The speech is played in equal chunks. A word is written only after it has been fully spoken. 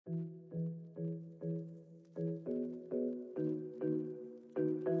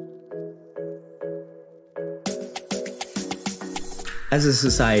As a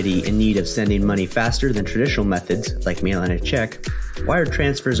society in need of sending money faster than traditional methods, like mailing a check, wire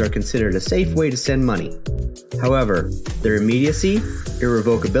transfers are considered a safe way to send money. However, their immediacy,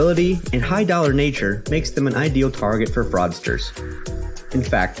 irrevocability, and high-dollar nature makes them an ideal target for fraudsters. In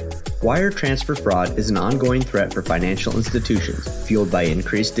fact, wire transfer fraud is an ongoing threat for financial institutions, fueled by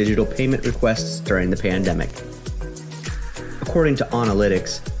increased digital payment requests during the pandemic. According to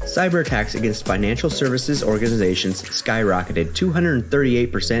Analytics, cyber attacks against financial services organizations skyrocketed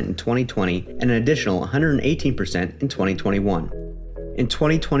 238% in 2020 and an additional 118% in 2021. In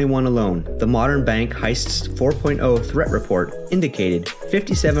 2021 alone, the Modern Bank Heists 4.0 threat report indicated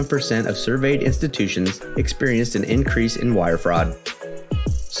 57% of surveyed institutions experienced an increase in wire fraud.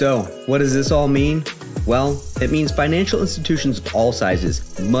 So, what does this all mean? Well, it means financial institutions of all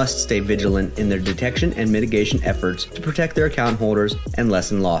sizes must stay vigilant in their detection and mitigation efforts to protect their account holders and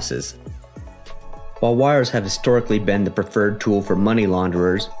lessen losses. While wires have historically been the preferred tool for money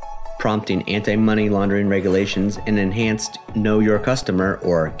launderers, prompting anti-money laundering regulations and enhanced Know Your Customer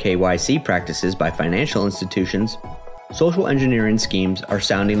or KYC practices by financial institutions, social engineering schemes are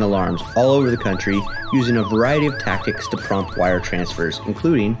sounding alarms all over the country using a variety of tactics to prompt wire transfers,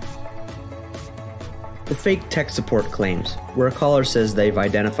 including the fake tech support claims, where a caller says they've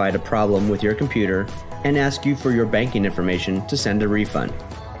identified a problem with your computer and ask you for your banking information to send a refund.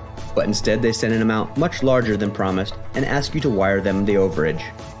 But instead they send an amount much larger than promised and ask you to wire them the overage.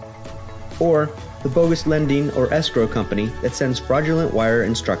 Or the bogus lending or escrow company that sends fraudulent wire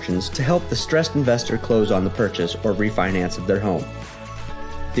instructions to help the stressed investor close on the purchase or refinance of their home.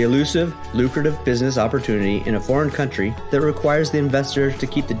 The elusive, lucrative business opportunity in a foreign country that requires the investor to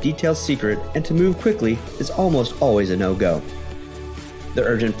keep the details secret and to move quickly is almost always a no-go. The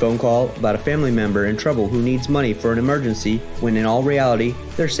urgent phone call about a family member in trouble who needs money for an emergency when in all reality,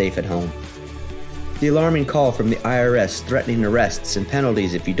 they're safe at home. The alarming call from the IRS threatening arrests and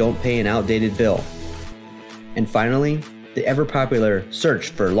penalties if you don't pay an outdated bill. And finally, the ever-popular search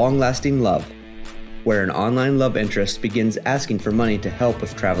for long-lasting love, where an online love interest begins asking for money to help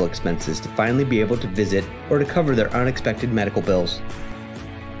with travel expenses to finally be able to visit or to cover their unexpected medical bills.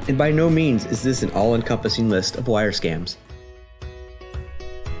 And by no means is this an all-encompassing list of wire scams.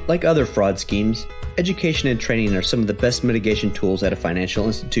 Like other fraud schemes, education and training are some of the best mitigation tools at a financial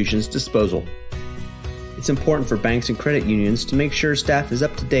institution's disposal. It's important for banks and credit unions to make sure staff is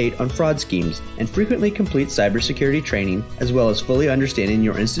up to date on fraud schemes and frequently complete cybersecurity training, as well as fully understanding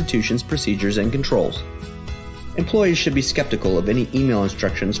your institution's procedures and controls. Employees should be skeptical of any email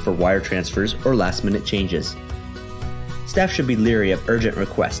instructions for wire transfers or last-minute changes. Staff should be leery of urgent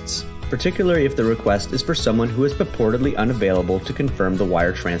requests, particularly if the request is for someone who is purportedly unavailable to confirm the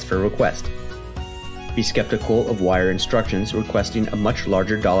wire transfer request. Be skeptical of wire instructions requesting a much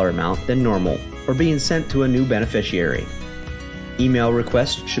larger dollar amount than normal or being sent to a new beneficiary. Email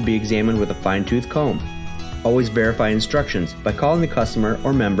requests should be examined with a fine-tooth comb. Always verify instructions by calling the customer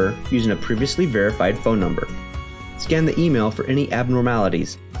or member using a previously verified phone number. Scan the email for any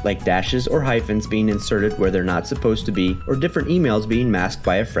abnormalities, like dashes or hyphens being inserted where they're not supposed to be, or different emails being masked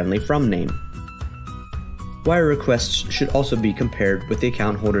by a friendly from name. Wire requests should also be compared with the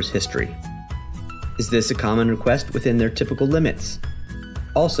account holder's history. Is this a common request within their typical limits?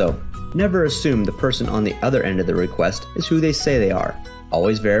 Also, never assume the person on the other end of the request is who they say they are.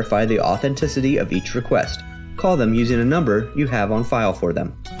 Always verify the authenticity of each request. Call them using a number you have on file for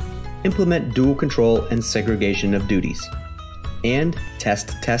them. Implement dual control and segregation of duties. And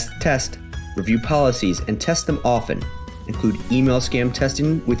test. Review policies and test them often. Include email scam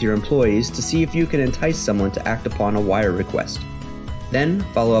testing with your employees to see if you can entice someone to act upon a wire request. Then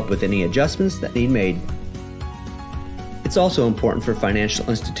follow up with any adjustments that need made. It's also important for financial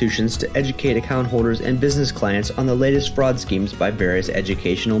institutions to educate account holders and business clients on the latest fraud schemes by various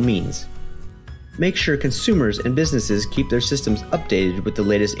educational means. Make sure consumers and businesses keep their systems updated with the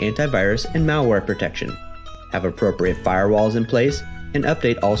latest antivirus and malware protection. Have appropriate firewalls in place and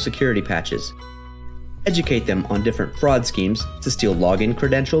update all security patches. Educate them on different fraud schemes to steal login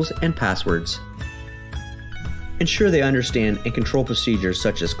credentials and passwords. Ensure they understand and control procedures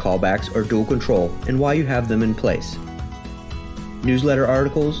such as callbacks or dual control and why you have them in place. Newsletter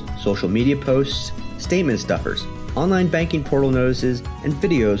articles, social media posts, statement stuffers, online banking portal notices, and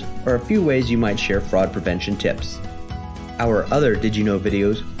videos are a few ways you might share fraud prevention tips. Our other Did You Know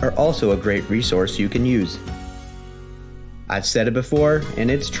videos are also a great resource you can use. I've said it before, and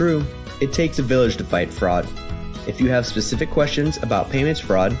it's true. It takes a village to fight fraud. If you have specific questions about payments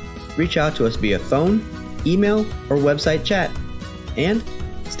fraud, reach out to us via phone, email, or website chat. And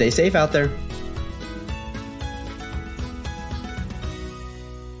stay safe out there.